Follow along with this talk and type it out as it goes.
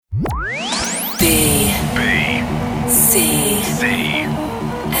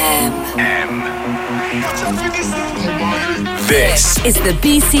This is the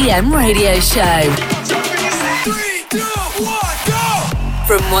BCM Radio Show. 3, 2, 1, go!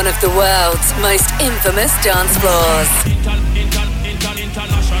 From one of the world's most infamous dance floors.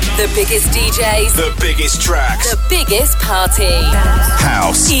 The biggest DJs. The biggest tracks. The biggest party.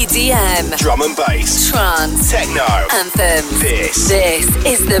 House. EDM. Drum and bass. Trance. Techno. Anthems. This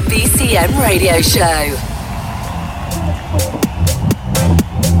is the BCM Radio Show.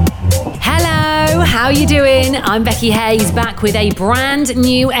 Hello, how you doing? I'm Becky Hayes, back with a brand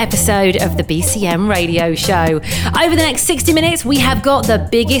new episode of the BCM Radio Show. Over the next 60 minutes, we have got the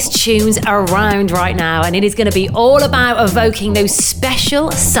biggest tunes around right now, and it is going to be all about evoking those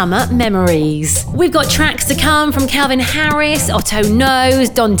special summer memories. We've got tracks to come from Calvin Harris, Otto Knows,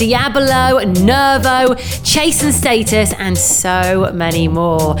 Don Diablo, Nervo, Chase and Status, and so many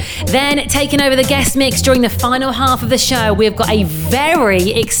more. Then, taking over the guest mix during the final half of the show, we've got a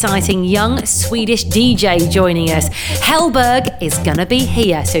very exciting young Swedish DJ joining us. Hellberg is gonna be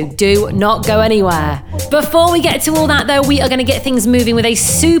here, so do not go anywhere. Before we get to all that though, we are gonna get things moving with a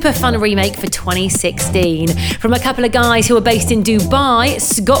super fun remake for 2016 from a couple of guys who are based in Dubai,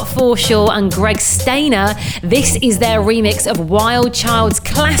 Scott Forshaw and Greg Stainer. This is their remix of Wild Child's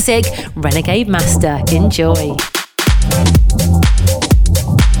classic Renegade Master. Enjoy.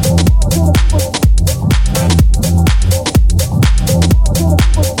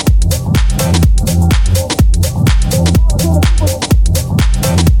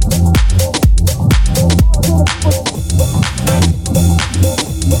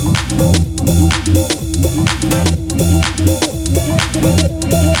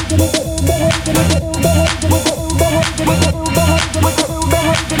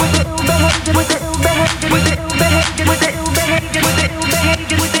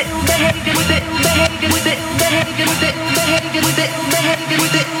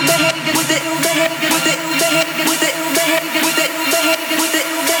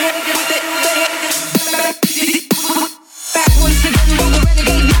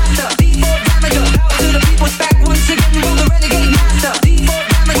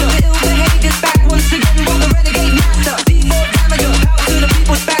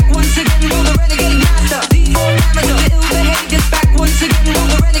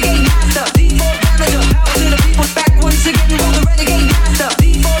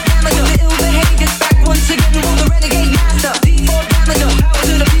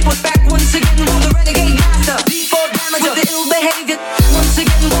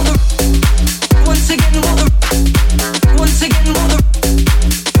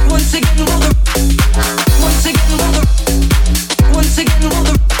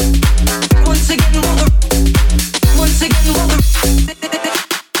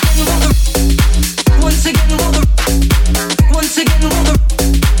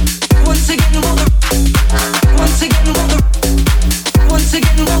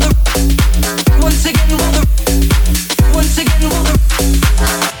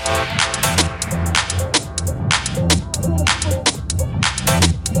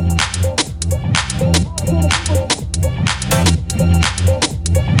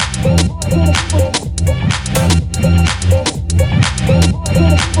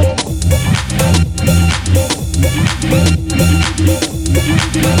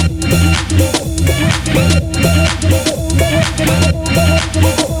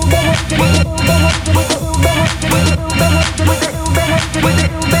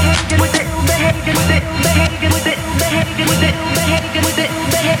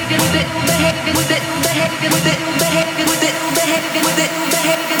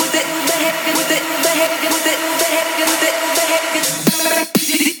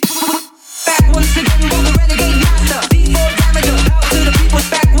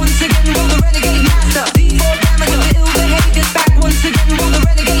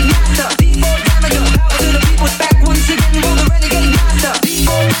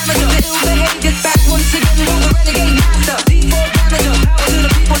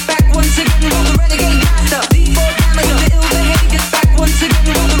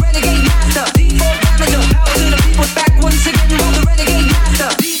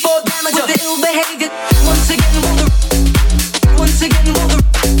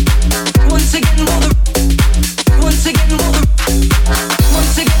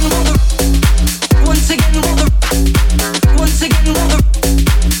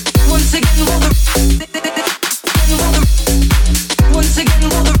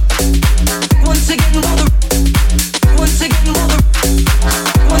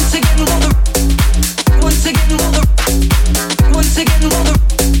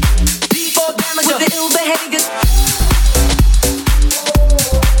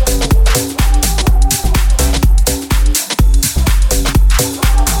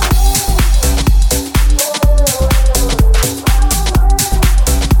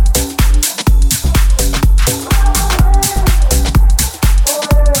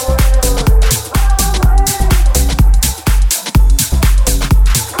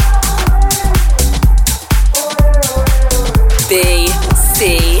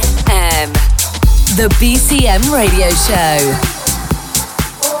 BCM. The BCM Radio Show.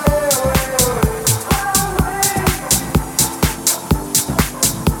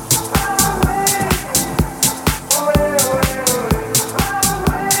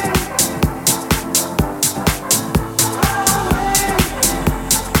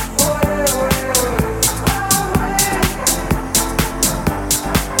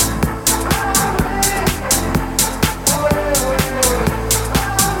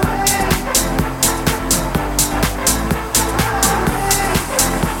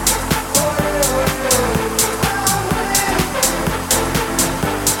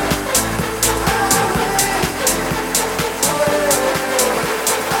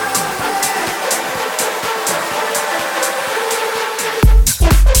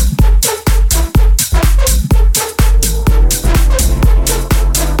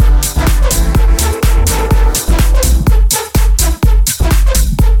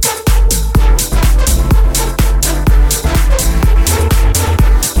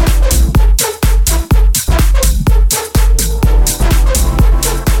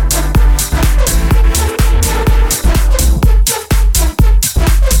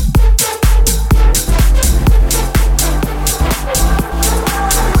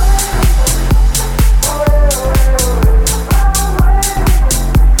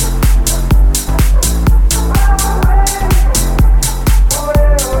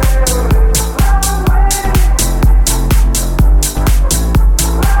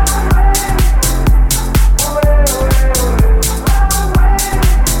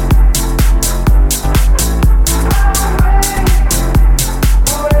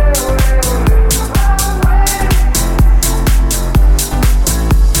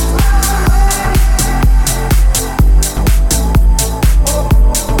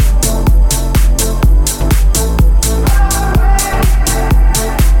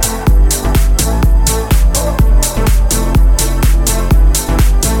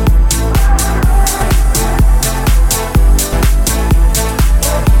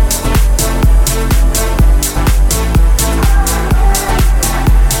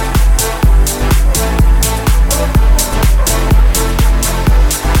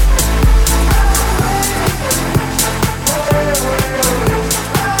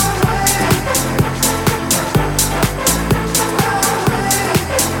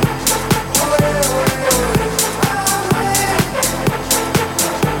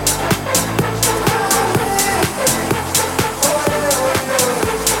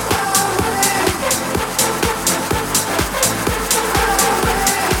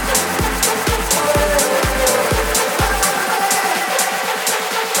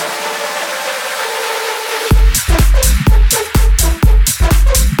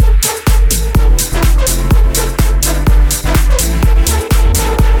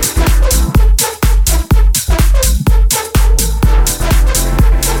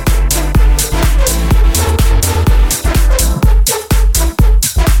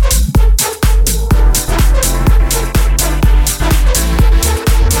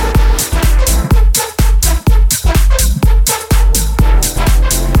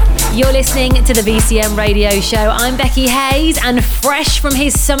 listening to the BCM Radio Show. I'm Becky Hayes, and fresh from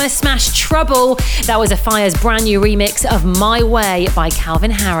his Summer Smash Trouble, that was Afaya's brand new remix of My Way by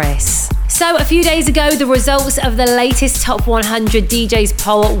Calvin Harris. So a few days ago, the results of the latest Top 100 DJs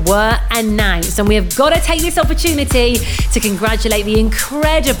poll were announced, and we have got to take this opportunity to congratulate the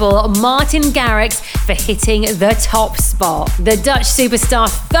incredible Martin Garrix for hitting the top spot. The Dutch superstar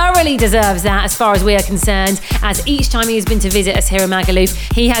thoroughly deserves that as far as we are concerned, as each time he has been to visit us here in Magaluf,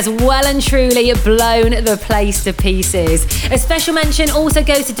 he has well and truly blown the place to pieces. A special mention also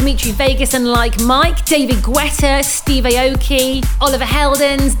goes to Dimitri Vegas and Like Mike, David Guetta, Steve Aoki, Oliver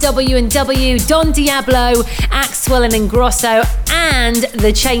Heldens, W&W, Don Diablo, Axwell and Ingrosso, and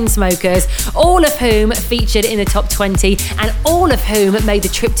the Chainsmokers, all of whom featured in the top 20 and all of whom made the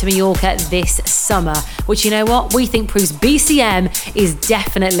trip to Mallorca this summer, which, you know what, we think proves BCM is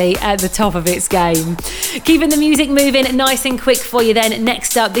definitely at the top of its game. Keeping the music moving nice and quick for you then,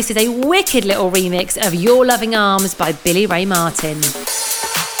 next up, this is a wicked little remix of Your Loving Arms by Billy Ray Martin.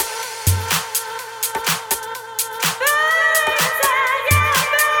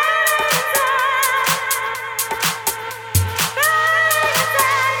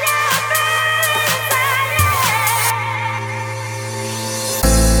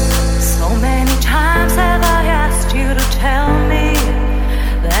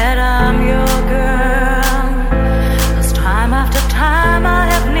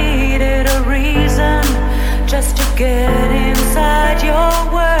 Get inside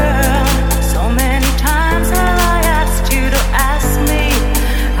your world. So many times have I asked you to ask me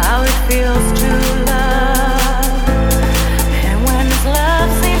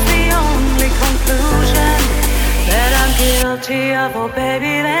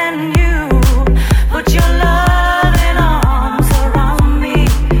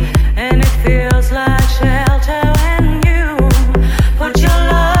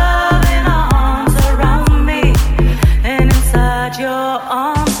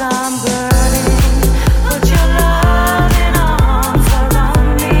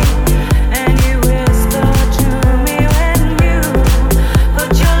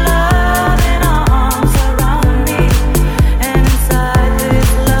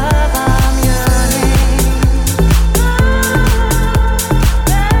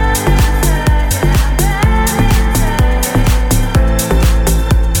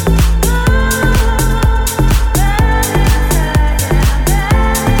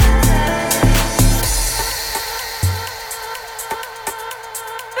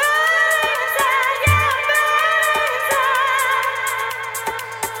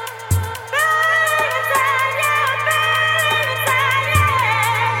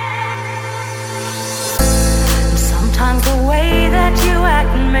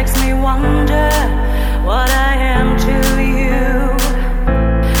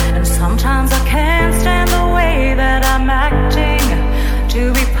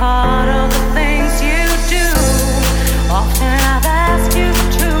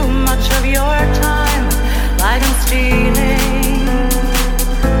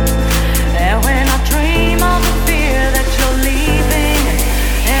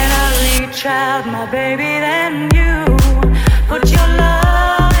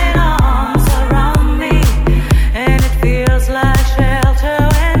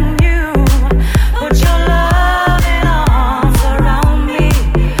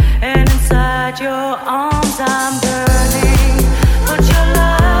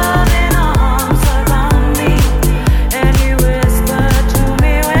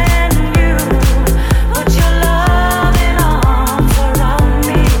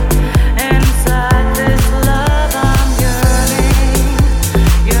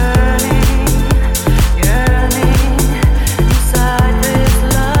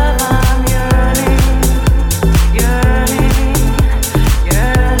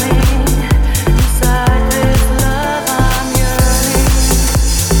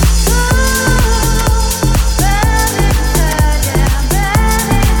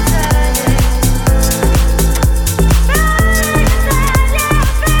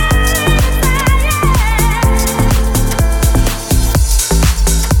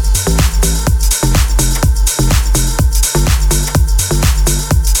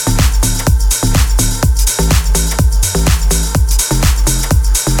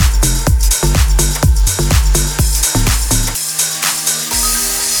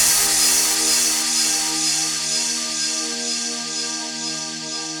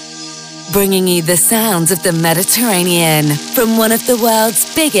bringing you the sounds of the Mediterranean from one of the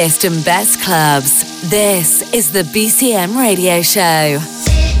world's biggest and best clubs. This is the BCM Radio Show.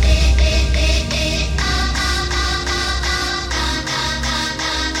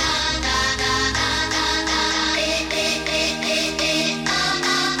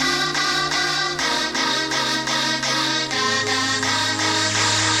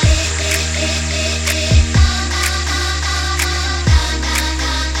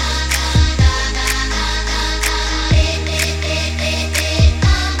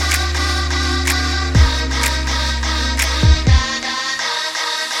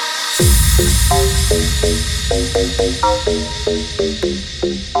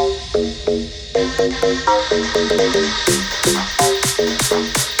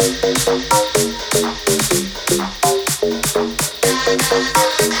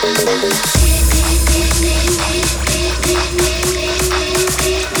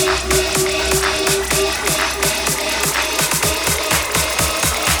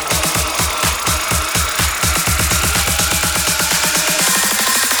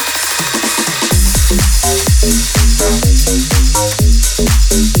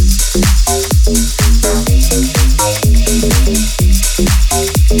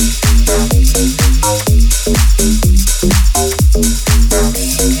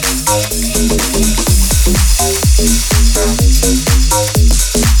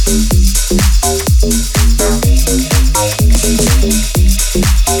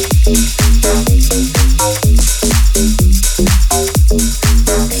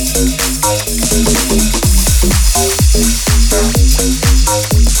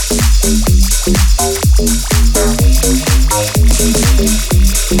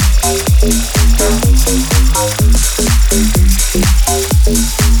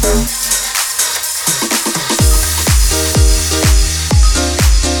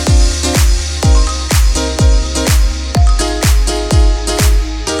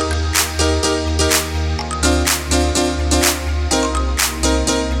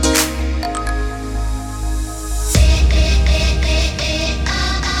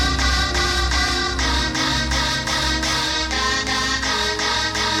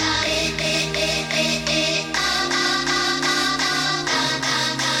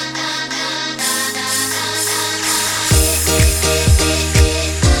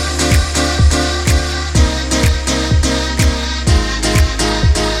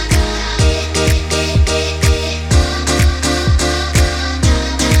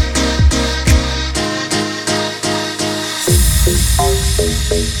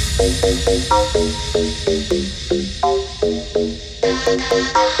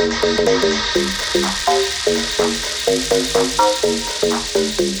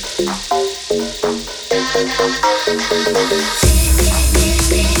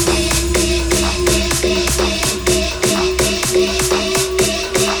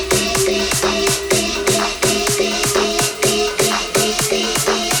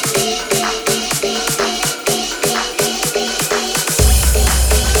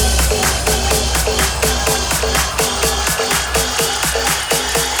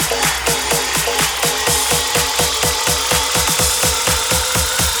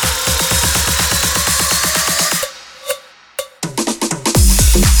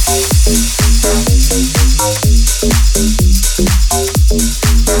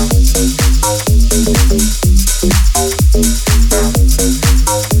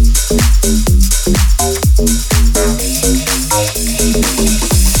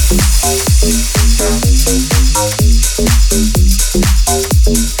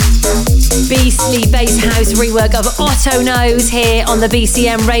 Rework of Otto Knows here on the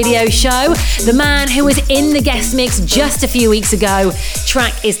BCM Radio Show. The man who was in the guest mix just a few weeks ago.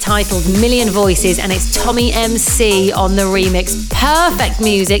 Track is titled Million Voices and it's Tommy MC on the remix. Perfect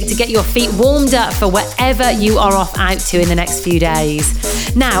music to get your feet warmed up for wherever you are off out to in the next few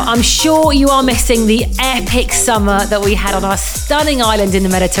days. Now, I'm sure you are missing the epic summer that we had on our stunning island in the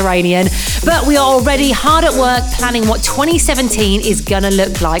Mediterranean, but we are already hard at work planning what 2017 is gonna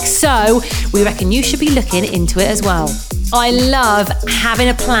look like. So we reckon you should be looking into it as well. I love having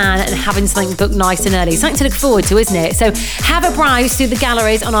a plan and having something booked nice and early. Something to look forward to, isn't it? So have a browse through the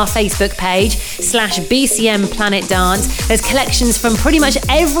galleries on our Facebook page /BCM Planet Dance. There's collections from pretty much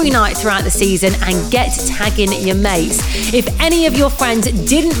every night throughout the season, and get tagging your mates. If any of your friends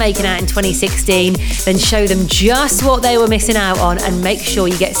didn't make it out in 2016, then show them just what they were missing out on and make sure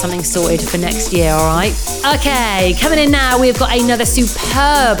you get something sorted for next year, all right? Okay, coming in now, we've got another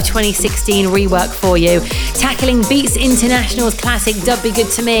superb 2016 rework for you, tackling beats into International's classic Dub Be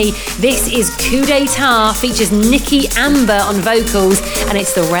Good To Me. This is Coup d'Etat, features Nikki Amber on vocals, and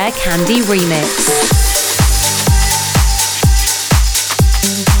it's the Rare Candy remix.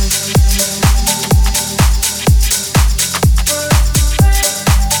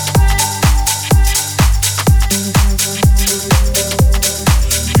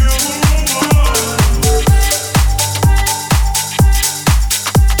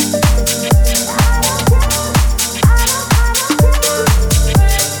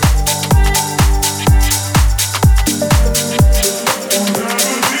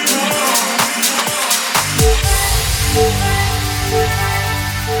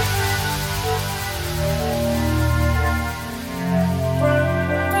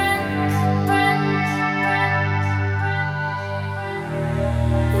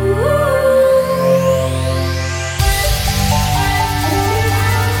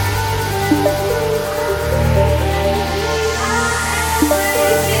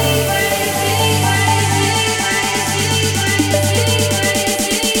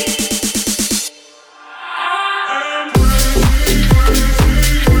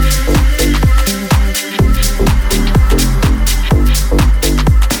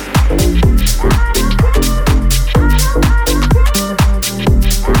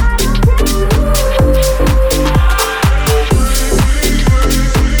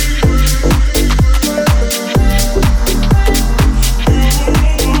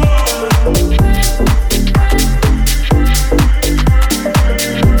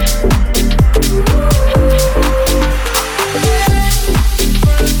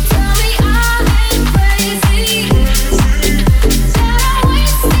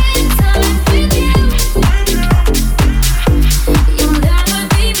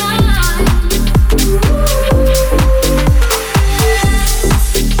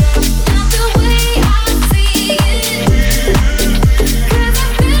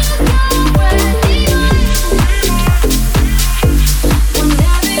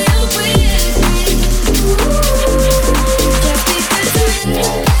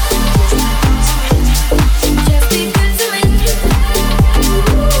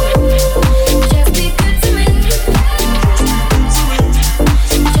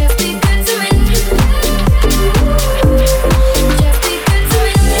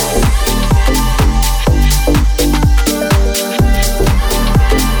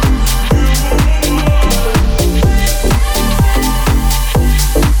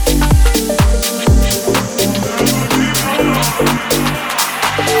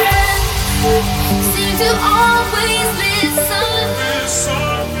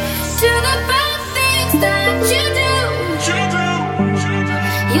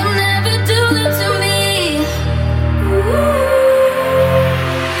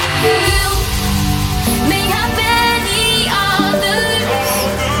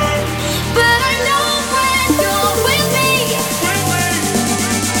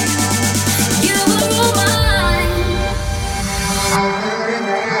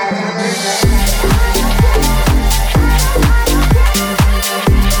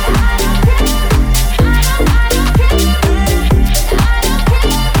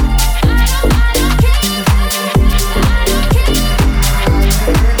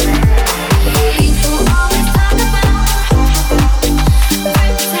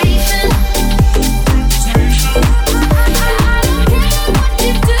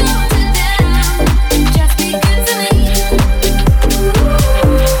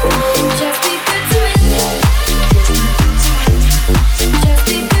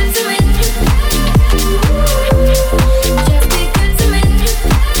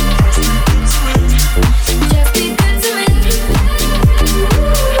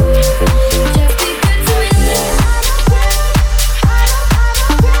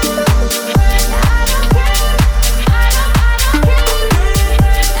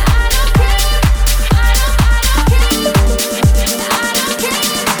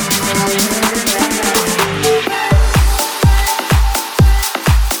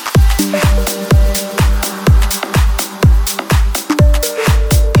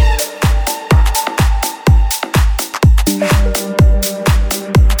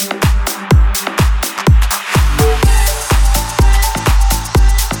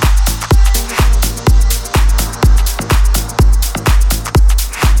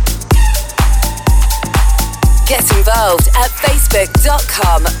 involved at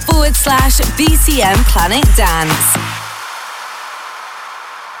facebook.com/BCM Planet Dance.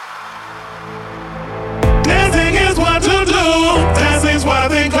 Dancing is what to do. Dancing's what I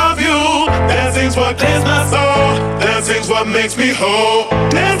think of you. Dancing's what clears my soul. Dancing's what makes me whole.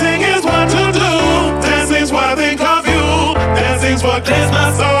 Dancing is what to do. Dancing's what I think of you.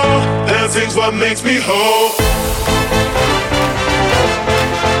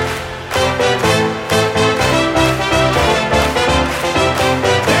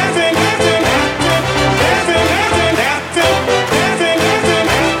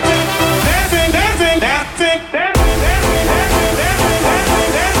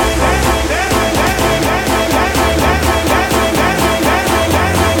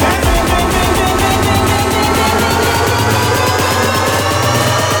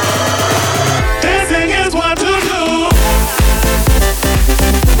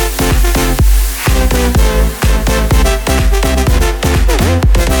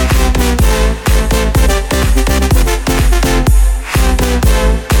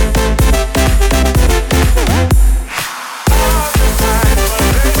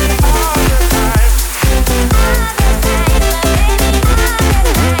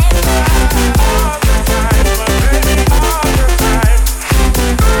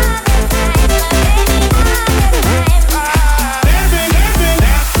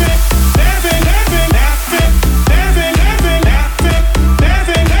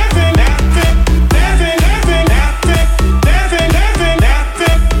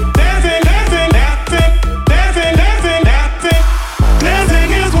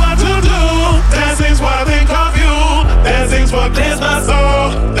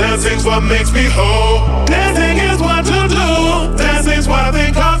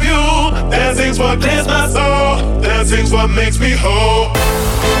 cleanse my soul. Dancing's what makes me whole.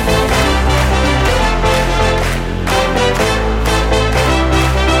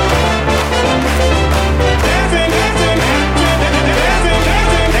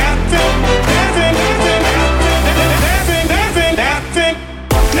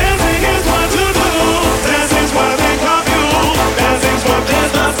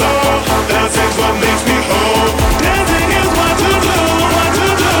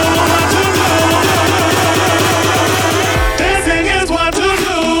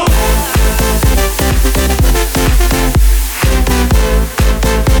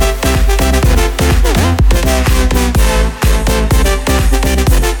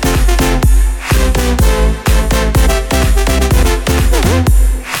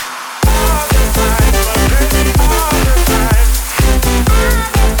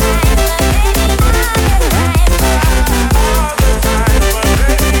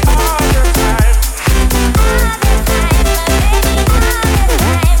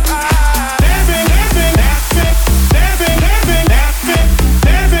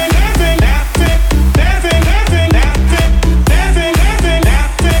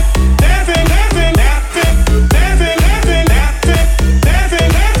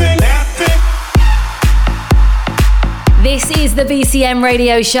 BCM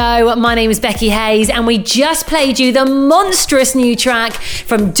Radio Show. My name is Becky Hayes, and we just played you the monstrous new track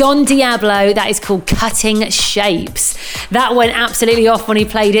from Don Diablo that is called Cutting Shapes. That went absolutely off when he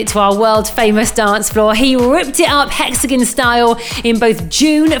played it to our world famous dance floor. He ripped it up Hexagon style in both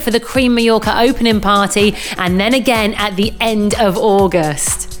June for the Cream Mallorca opening party and then again at the end of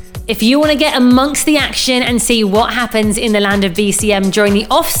August. If you want to get amongst the action and see what happens in the land of BCM during the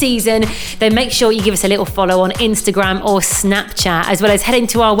off season, then make sure you give us a little follow on Instagram or Snapchat, as well as heading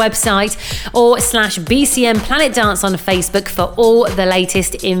to our website or /BCM Planet Dance on Facebook for all the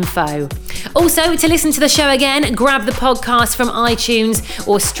latest info. Also, to listen to the show again, grab the podcast from iTunes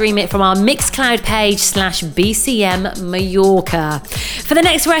or stream it from our Mixcloud page /BCM Mallorca. For the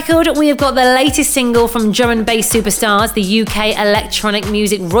next record, we have got the latest single from drum and bass superstars, the UK electronic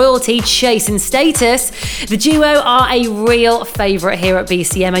music royalty Chase and Status. The duo are a real favourite here at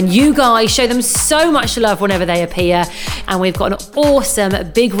BCM, and you guys show them so much love whenever they appear, and we've got an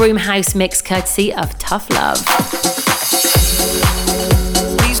awesome big room house mix courtesy of Tough Love.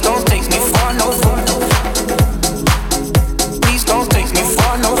 Please don't take me for no fool. Please don't take me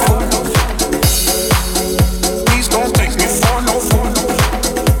for no fool. Please don't take me for no fool.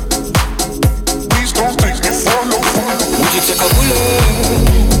 Please don't take me for no fool. Would you take a bullet?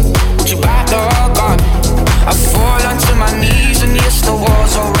 You back the rock on. I fall onto my knees and yes, the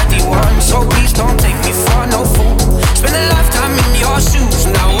war's already won. So please don't take me for no fool. Spend a lifetime in your shoes.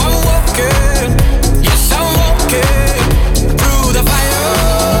 Now I'm walking. Yes, I'm walking.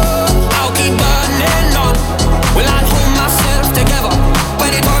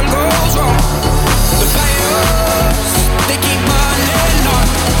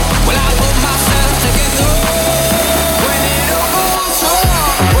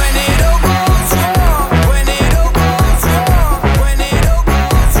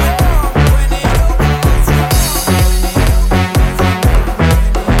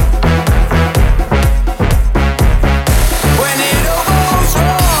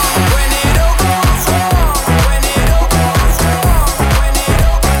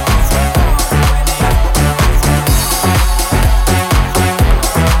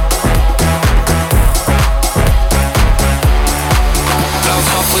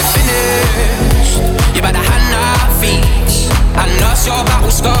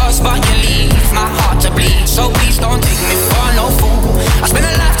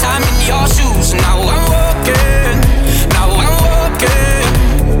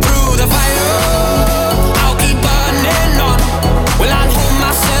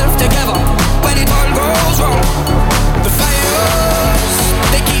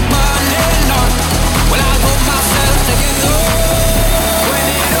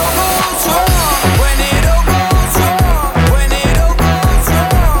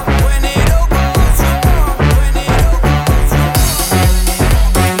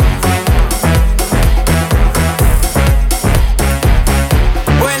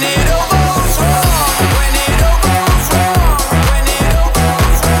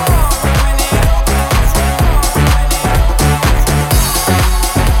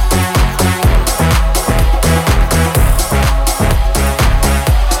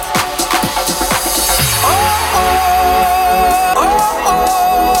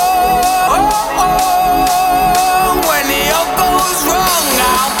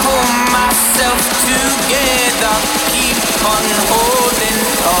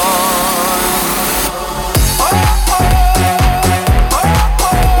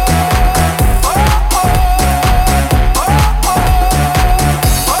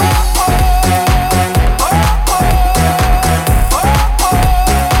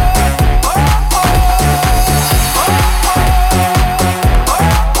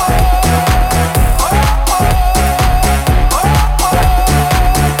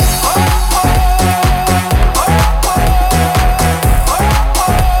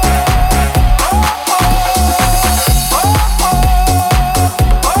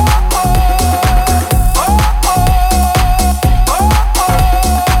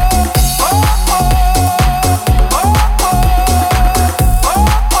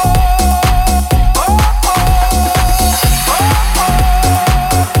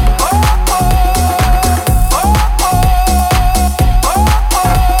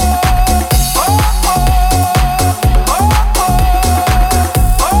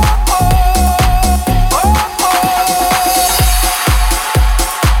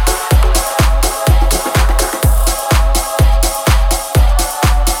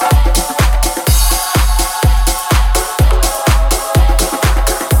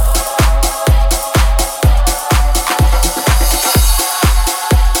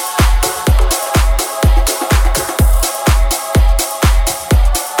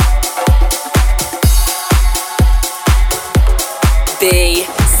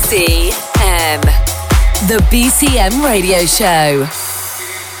 BCM, the BCM Radio Show.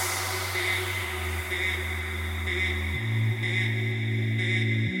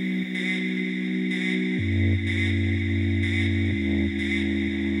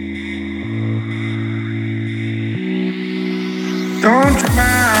 Don't you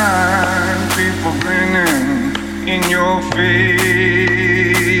mind people grinning in your face?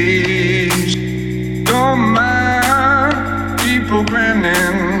 Don't mind people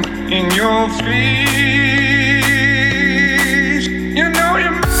grinning in your face. You know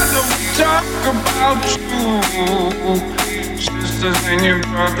your mother will talk about you, sisters and your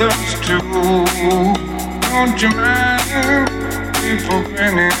brothers too. Don't you mind people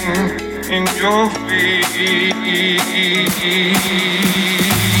grinning in your face?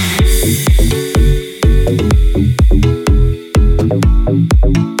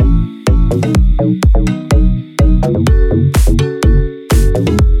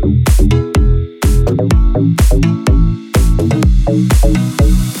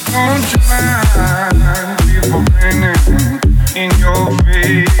 Don't you mind people grinning in your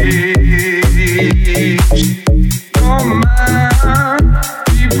face? Don't mind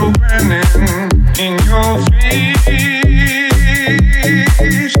people grinning in your face.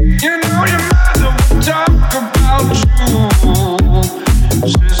 You know your mother will talk about you,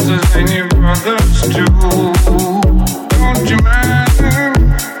 sisters and your brothers too. Don't you mind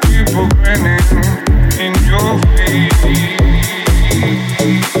people grinning in your face?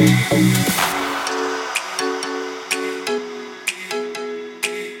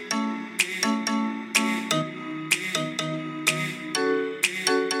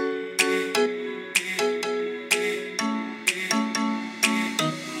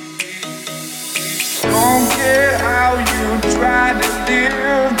 Don't care how you try to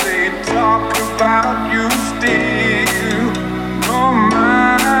live, they talk about you still. Don't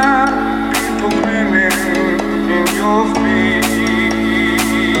mind people grinning in your face.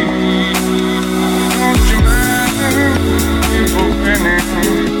 Don't you mind people grinning?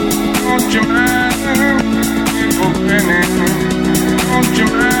 Don't you mind people grinning? Don't you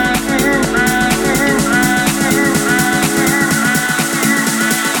mind?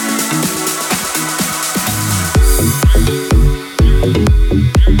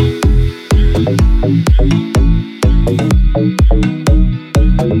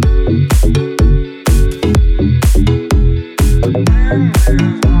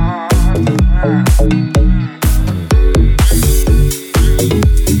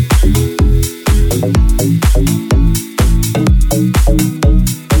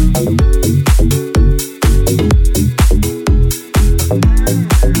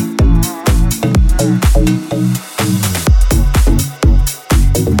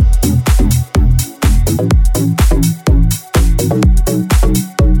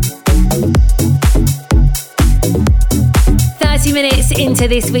 Into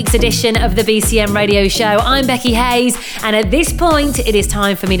this week's edition of the BCM Radio Show. I'm Becky Hayes, and at this point it is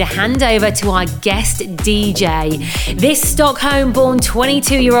time for me to hand over to our guest DJ. This Stockholm-born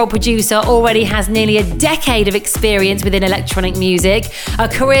 22-year-old producer already has nearly a decade of experience within electronic music, a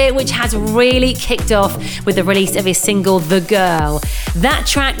career which has really kicked off with the release of his single The Girl. That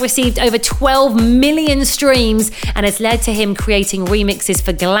track received over 12 million streams and has led to him creating remixes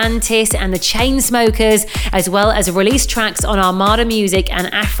for Galantis and the Chainsmokers, as well as release tracks on Armada Music and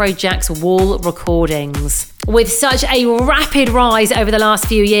Afrojack's Wall recordings. With such a rapid rise over the last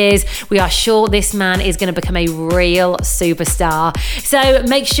few years, we are sure this man is going to become a real superstar. So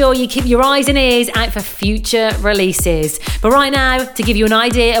make sure you keep your eyes and ears out for future releases. But right now, to give you an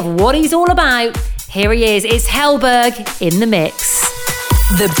idea of what he's all about, here he is. It's Hellberg in the mix.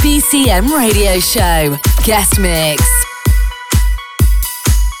 The BCM Radio Show Guest Mix.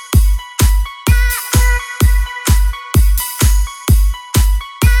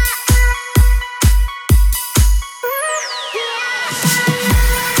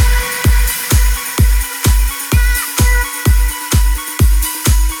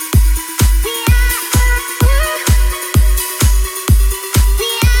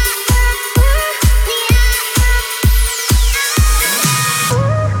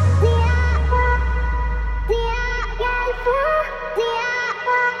 Yeah.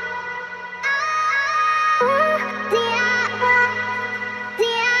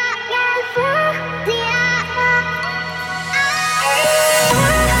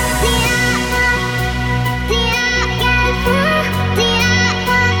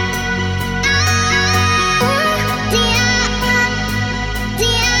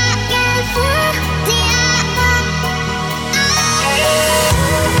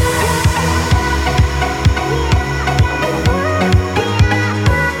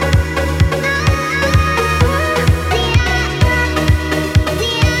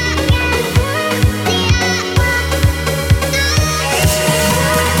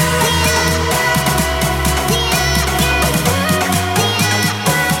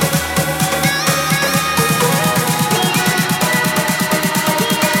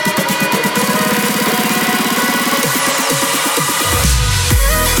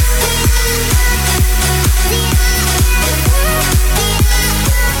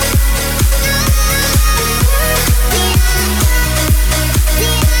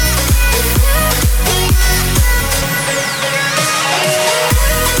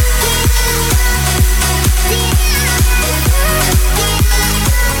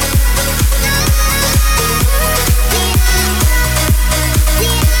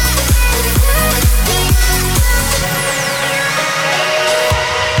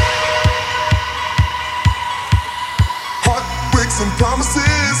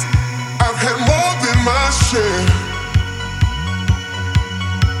 promises, I've had more than my share.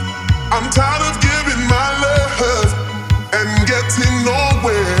 I'm tired of giving my love and getting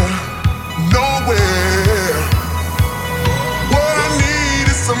nowhere, nowhere. What I need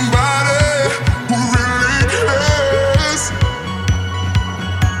is somebody who really cares.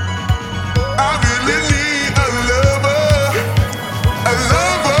 I really need a lover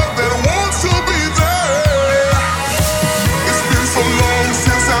that wants to be there. It's been so long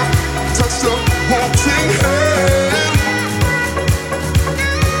since I've touched a wanting hand.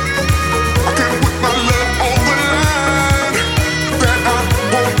 I can't put my love on the line, that I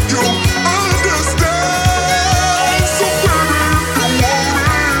hope you understand. So baby, if you want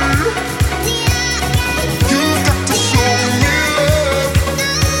me, you've got to show me love.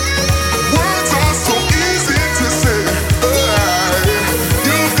 Words are so easy to say.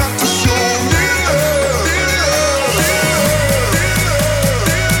 You've got to show me love.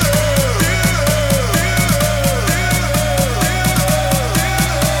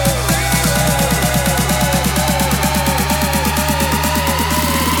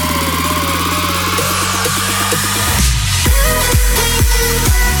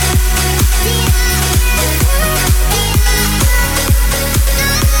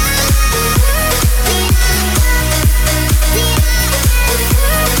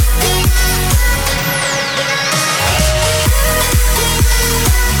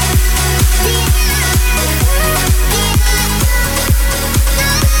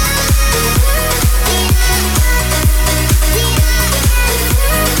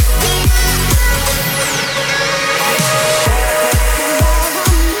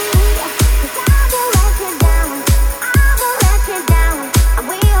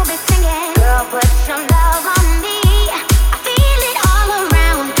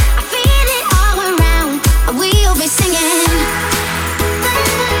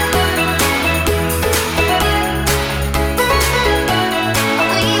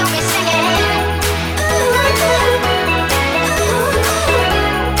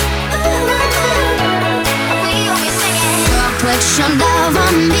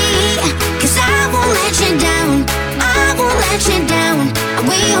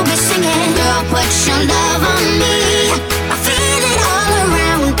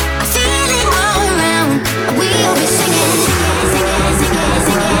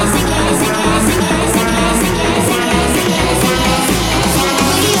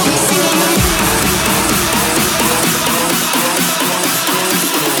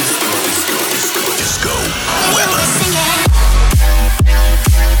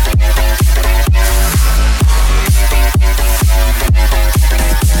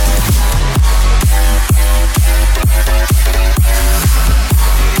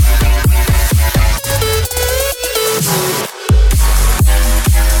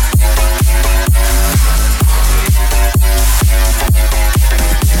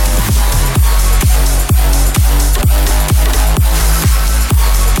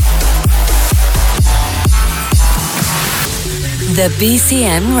 The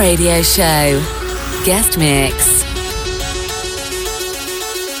BCM Radio Show. Guest Mix.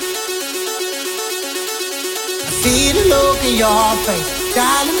 I see the look in your face,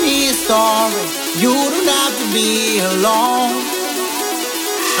 telling me a story. You don't have to be alone.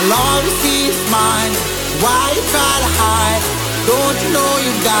 I'll always see you smiling. Why you try to hide? Don't you know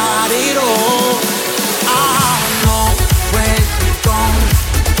you got it all? I know when you're gone,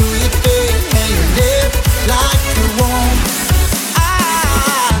 do your thing and you live like you want.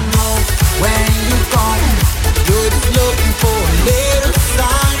 When you're gone, you're just looking for a little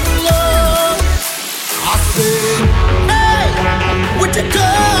sign of love. I say, hey, would you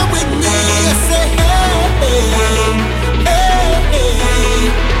come with me? I say, hey, hey,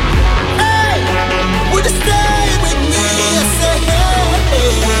 hey, would you stay with me? I say, hey,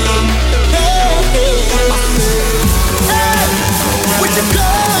 hey,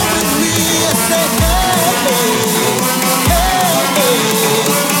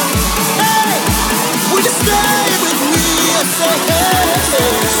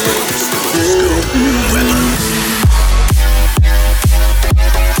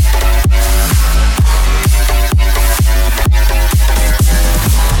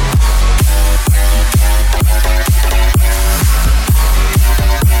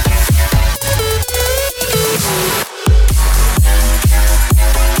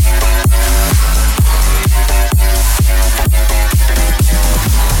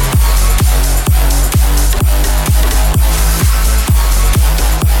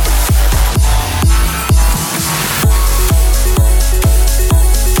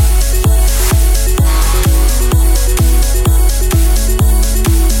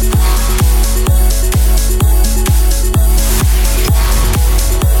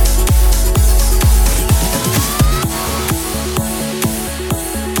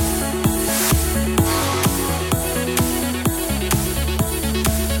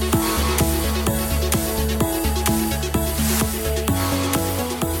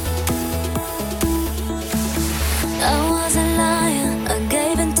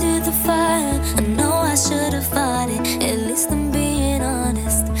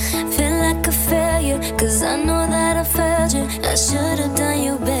 I should have done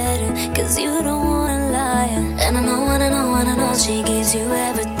you better, cause you don't wanna lie. And I know, and I know, and I know she gives you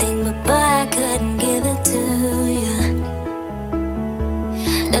everything, but boy, I couldn't give it to you.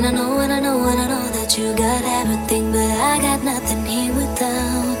 And I know, and I know, and I know that you got everything, but I got nothing here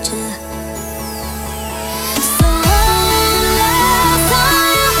without you. So last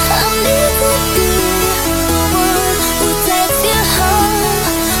time I need to be the one who takes you home.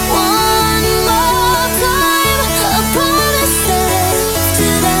 One more time, I promise that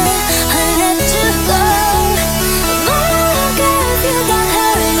today I let you go. But girl, if you got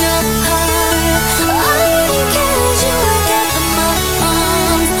her in your heart, all you can is you will get in my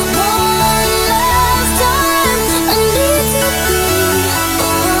arms. One last time, I need to be the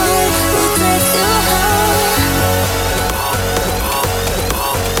one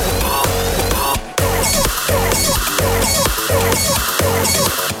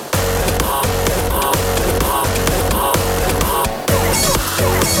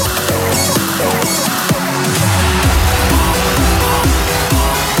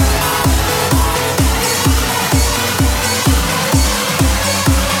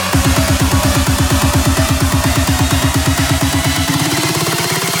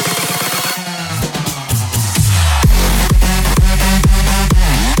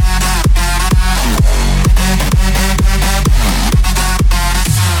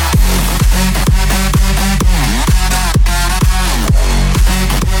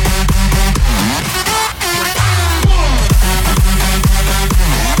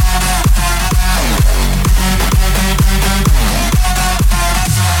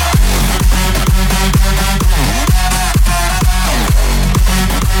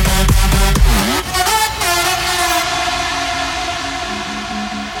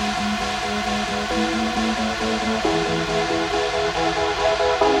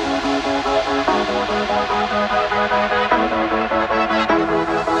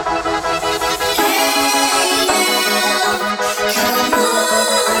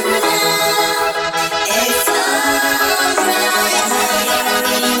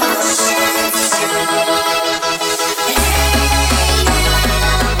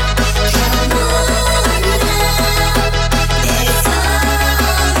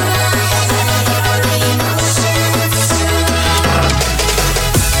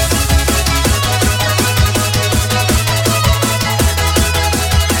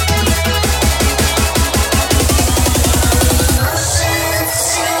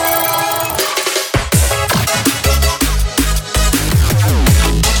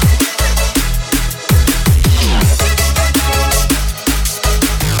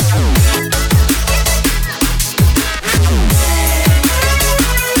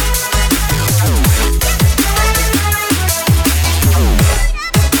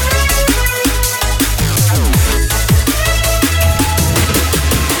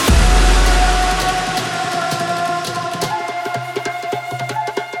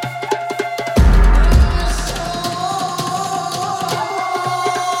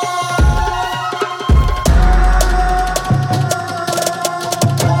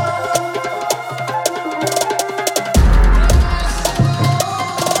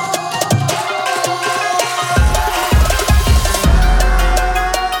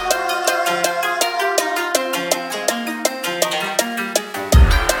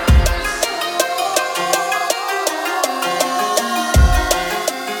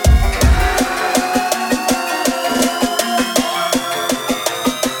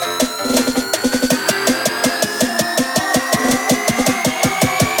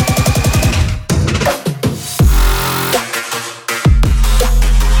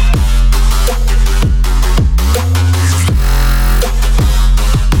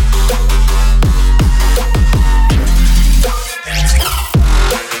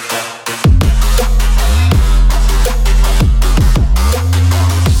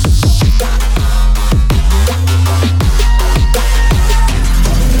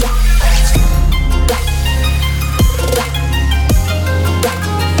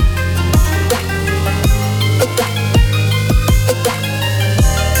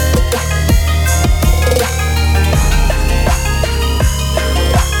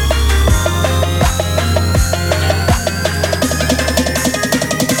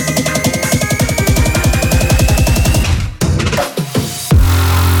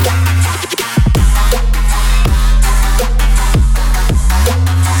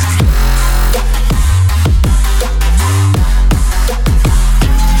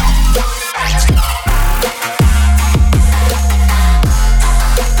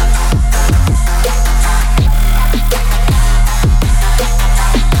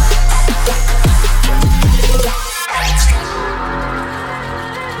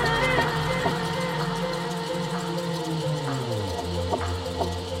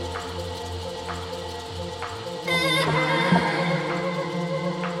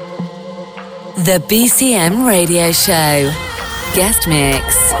The BCM Radio Show. Guest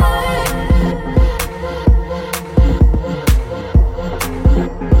Mix.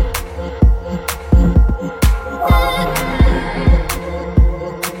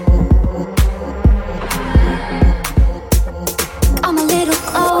 Come a little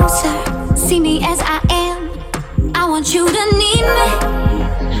closer, see me as I am. I want you to need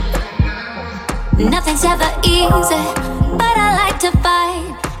me. Nothing's ever easy, but I like to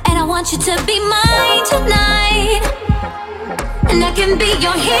fight. And I want you to be mine tonight. And I can be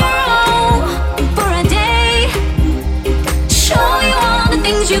your hero for a day. Show you all the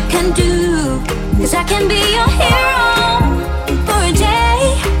things you can do. 'Cause I can be your hero for a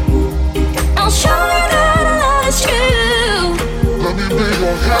day. I'll show you that love is true. Let me be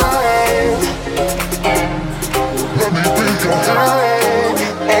your hero. Let me be your hero.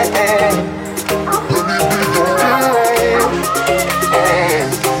 Let me be your hero.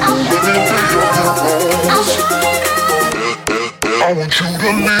 I want you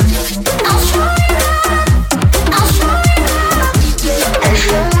to live. I'll show you. I'll show you. I'll show you. I'll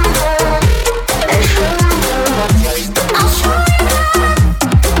show you. I'll show you. I'll show you. I'll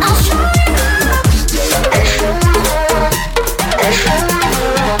show you. I'll show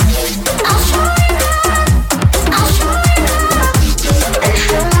you. I'll show you. I'll show you. I'll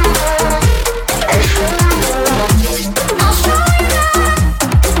show you. I'll show you. I'll show you.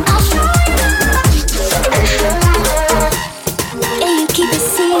 I'll show you. And you keep it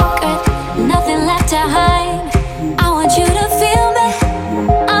secret, nothing left to hide. I want you to feel me.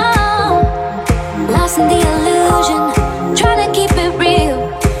 Oh, lost in the illusion, trying to keep it real,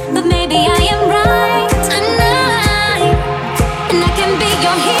 but maybe I am right tonight. And I can be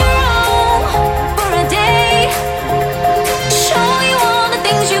your hero for a day. Show you all the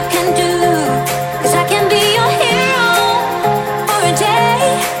things you can do. 'Cause I can be your hero for a day.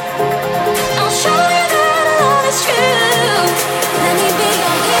 I'll show you that love is true. Let me be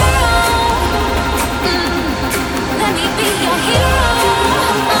your hero. Let me be your hero.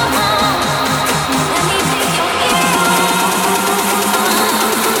 Let me be your hero.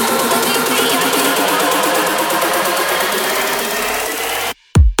 Let me be your hero.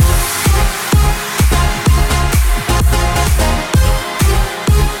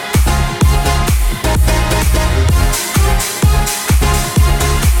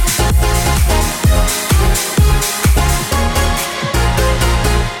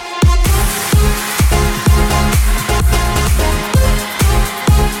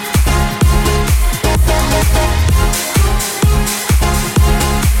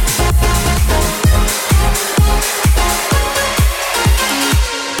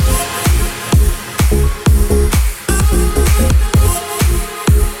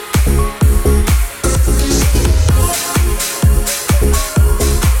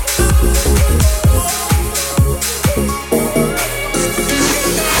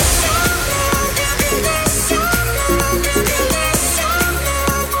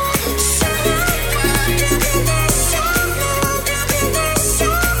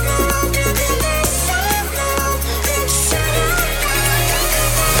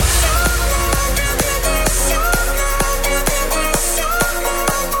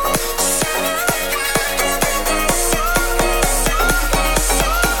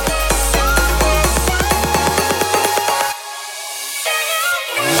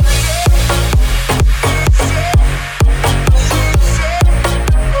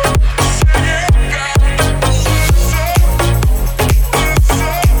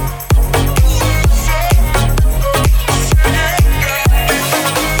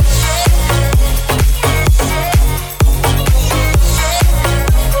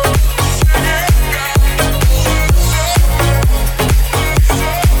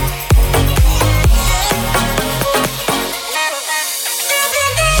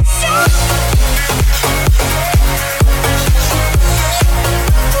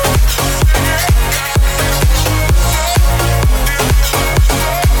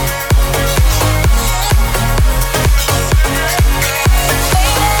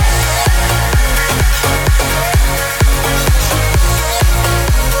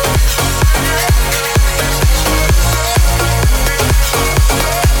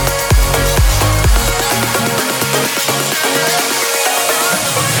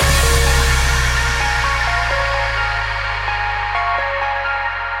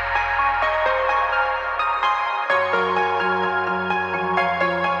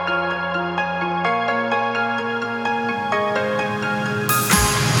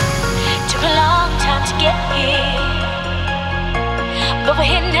 but we're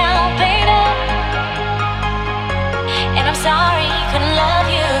here now, baby. And I'm sorry, couldn't love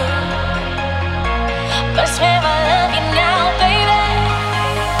you.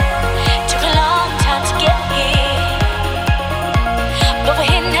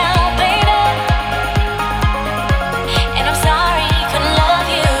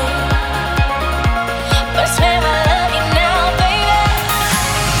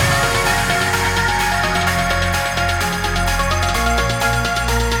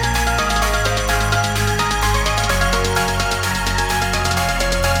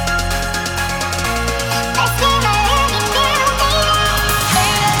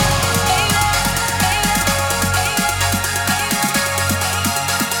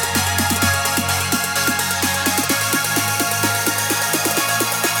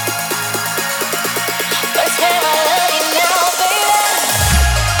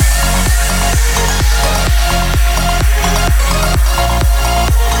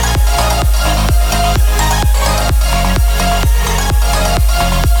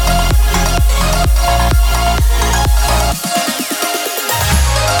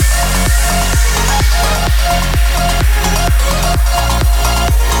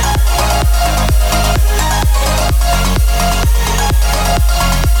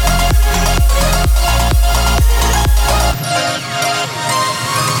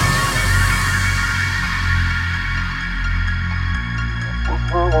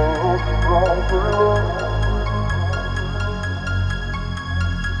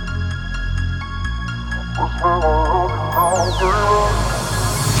 Took a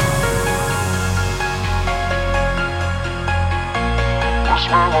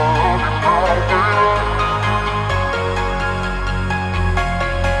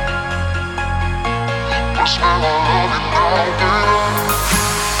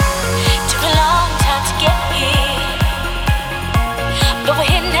long time to get here, but we're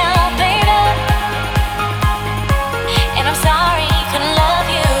here now, baby. And I'm sorry I couldn't love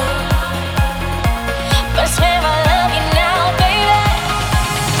you, but I swear I love you now, baby.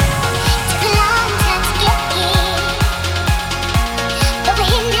 Took a long time to get here, but we're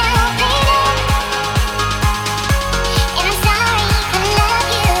here now, baby. And I'm sorry I couldn't love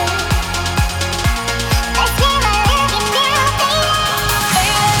you, but I swear I love you now, baby.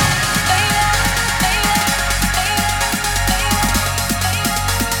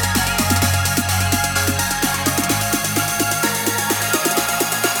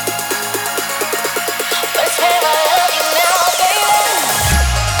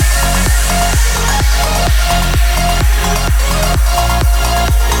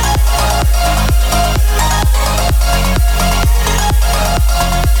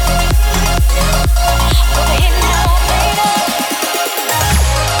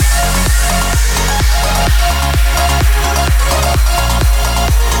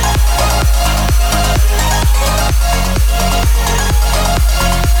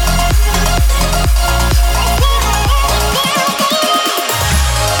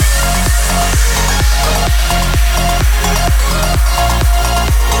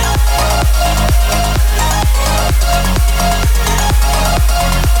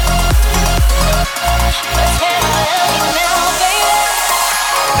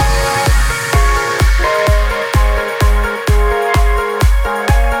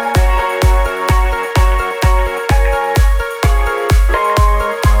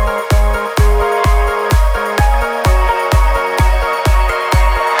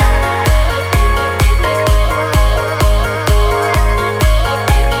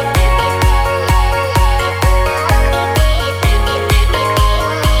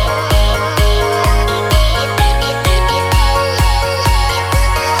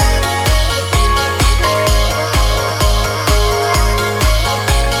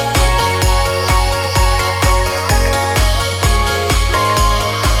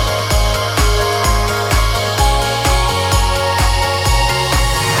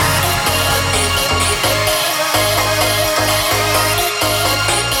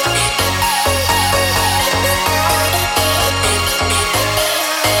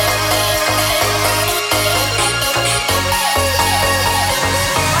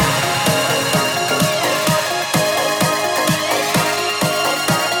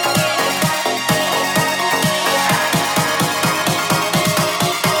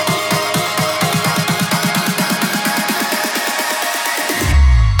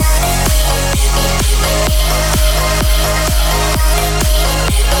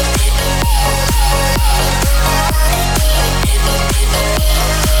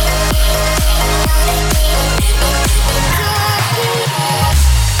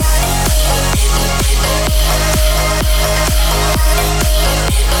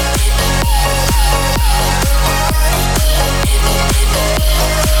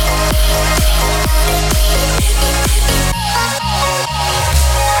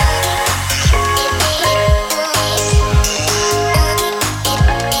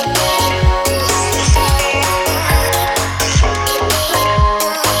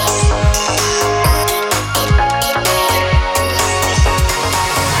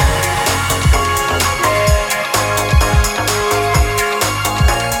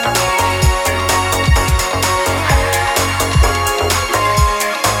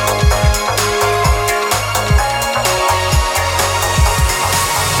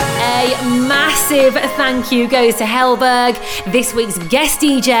 massive thank you goes to Hellberg, this week's guest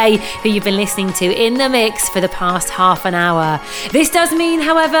DJ, who you've been listening to in the mix for the past half an hour. This does mean,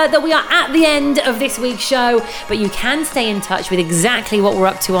 however, that we are at the end of this week's show, but you can stay in touch with exactly what we're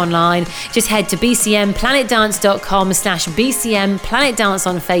up to online. Just head to bcmplanetdance.com/BCM Planet Dance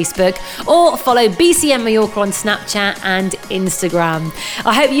on Facebook, or follow BCM Mallorca on Snapchat and Instagram.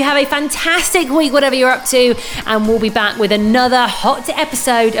 I hope you have a fantastic week, whatever you're up to, and we'll be back with another hot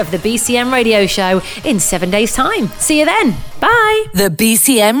episode of the BCM Radio Show in 7 days' time. See you then. Bye. The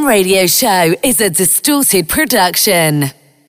BCM Radio Show is a Distorted production.